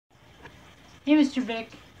Hey, Mr.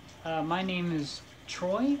 Vic. My name is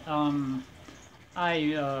Troy.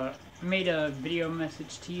 I made a video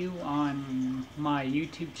message to you on my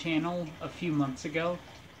YouTube channel a few months ago.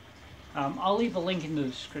 I'll leave a link in the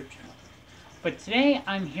description. But today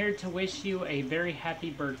I'm here to wish you a very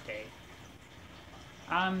happy birthday.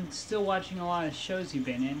 I'm still watching a lot of shows you've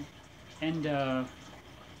been in, and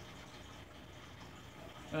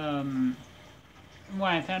when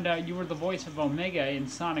I found out you were the voice of Omega in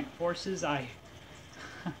Sonic Forces, I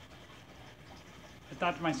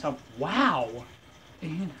thought to myself, wow!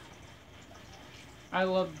 I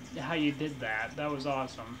loved how you did that. That was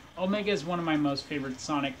awesome. Omega is one of my most favorite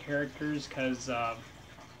Sonic characters because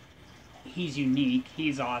he's unique,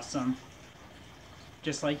 he's awesome,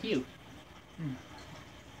 just like you.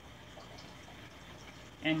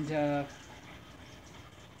 And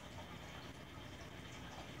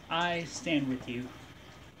I stand with you.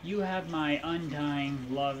 You have my undying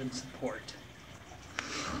love and support.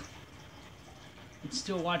 I'm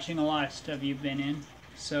still watching a lot of stuff you've been in,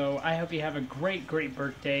 so I hope you have a great, great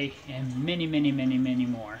birthday and many, many, many, many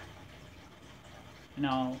more. And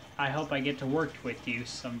I hope I get to work with you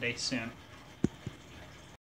someday soon.